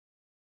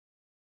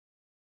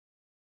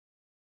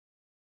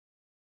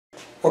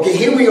Okay,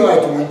 here we are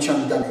at the Wing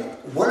Chun Dummy.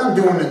 What I'm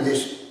doing in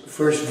this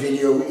first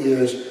video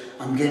is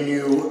I'm giving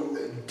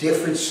you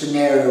different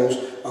scenarios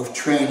of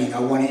training.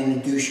 I want to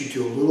introduce you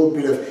to a little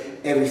bit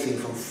of everything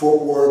from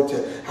footwork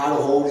to how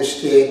to hold a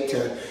stick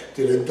to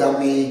the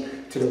dummy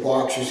to the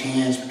boxer's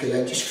hands, because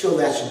I just feel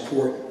that's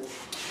important.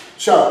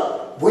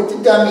 So with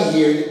the dummy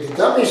here, the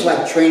dummy is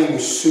like training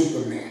with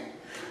Superman.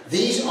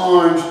 These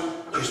arms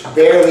just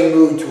barely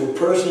move to a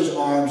person's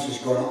arms is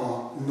going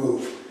to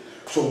move.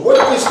 So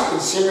what this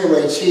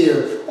simulates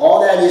here,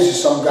 all that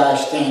is some guy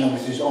standing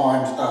with his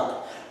arms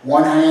up.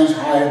 One hand's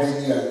higher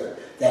than the other.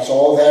 That's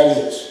all that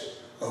is.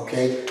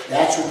 Okay?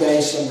 That's what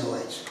that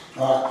simulates.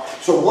 Alright.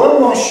 So what I'm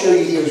going to show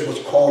you here is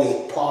what's called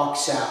a Pak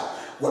Sau.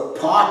 What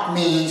Pak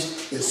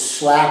means is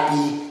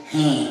slappy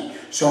hand.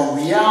 So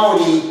in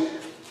reality,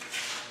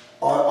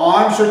 our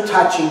arms are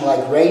touching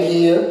like right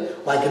here,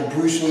 like in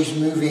Bruce Lee's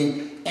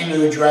movie Enter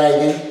the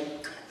Dragon,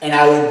 and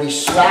I would be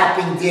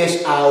slapping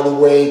this out of the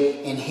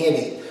way and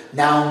hitting.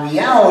 Now in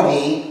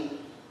reality,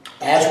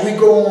 as we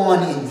go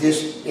on in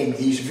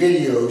these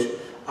videos,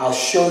 I'll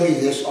show you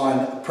this on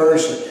a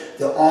person.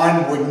 The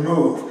arm would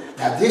move.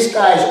 Now this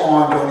guy's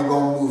arm only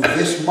going to move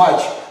this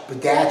much,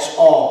 but that's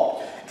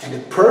all. And the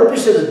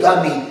purpose of the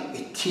dummy,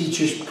 it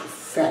teaches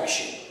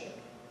perfection.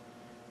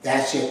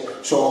 That's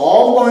it. So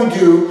all I'm going to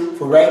do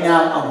for right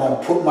now, I'm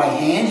going to put my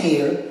hand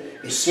here,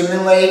 it's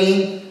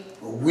simulating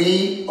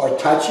we are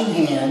touching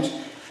hands,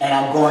 and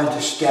I'm going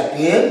to step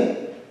in,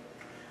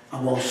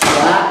 I'm going to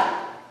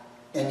slap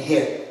and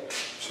hit.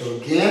 So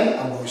again,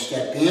 I'm going to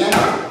step in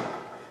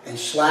and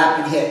slap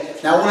and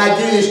hit. Now when I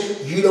do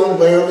this, you don't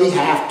literally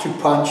have to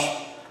punch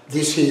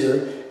this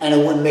here, and it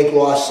wouldn't make a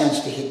lot of sense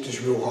to hit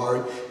this real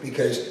hard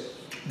because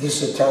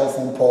this is a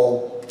telephone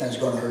pole and it's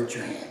going to hurt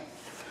your hand.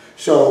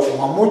 So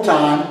one more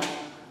time,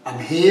 I'm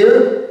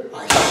here,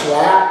 I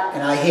slap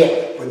and I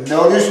hit. But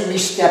notice me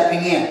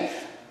stepping in.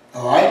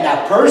 Alright,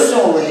 now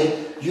personally,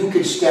 you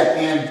can step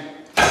in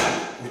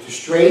with a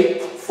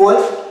straight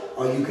foot,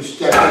 or you can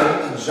step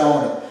in and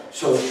zone it.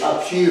 So it's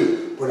up to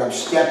you. But I'm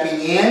stepping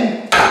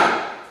in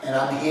and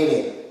I'm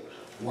hitting.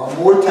 One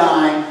more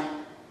time.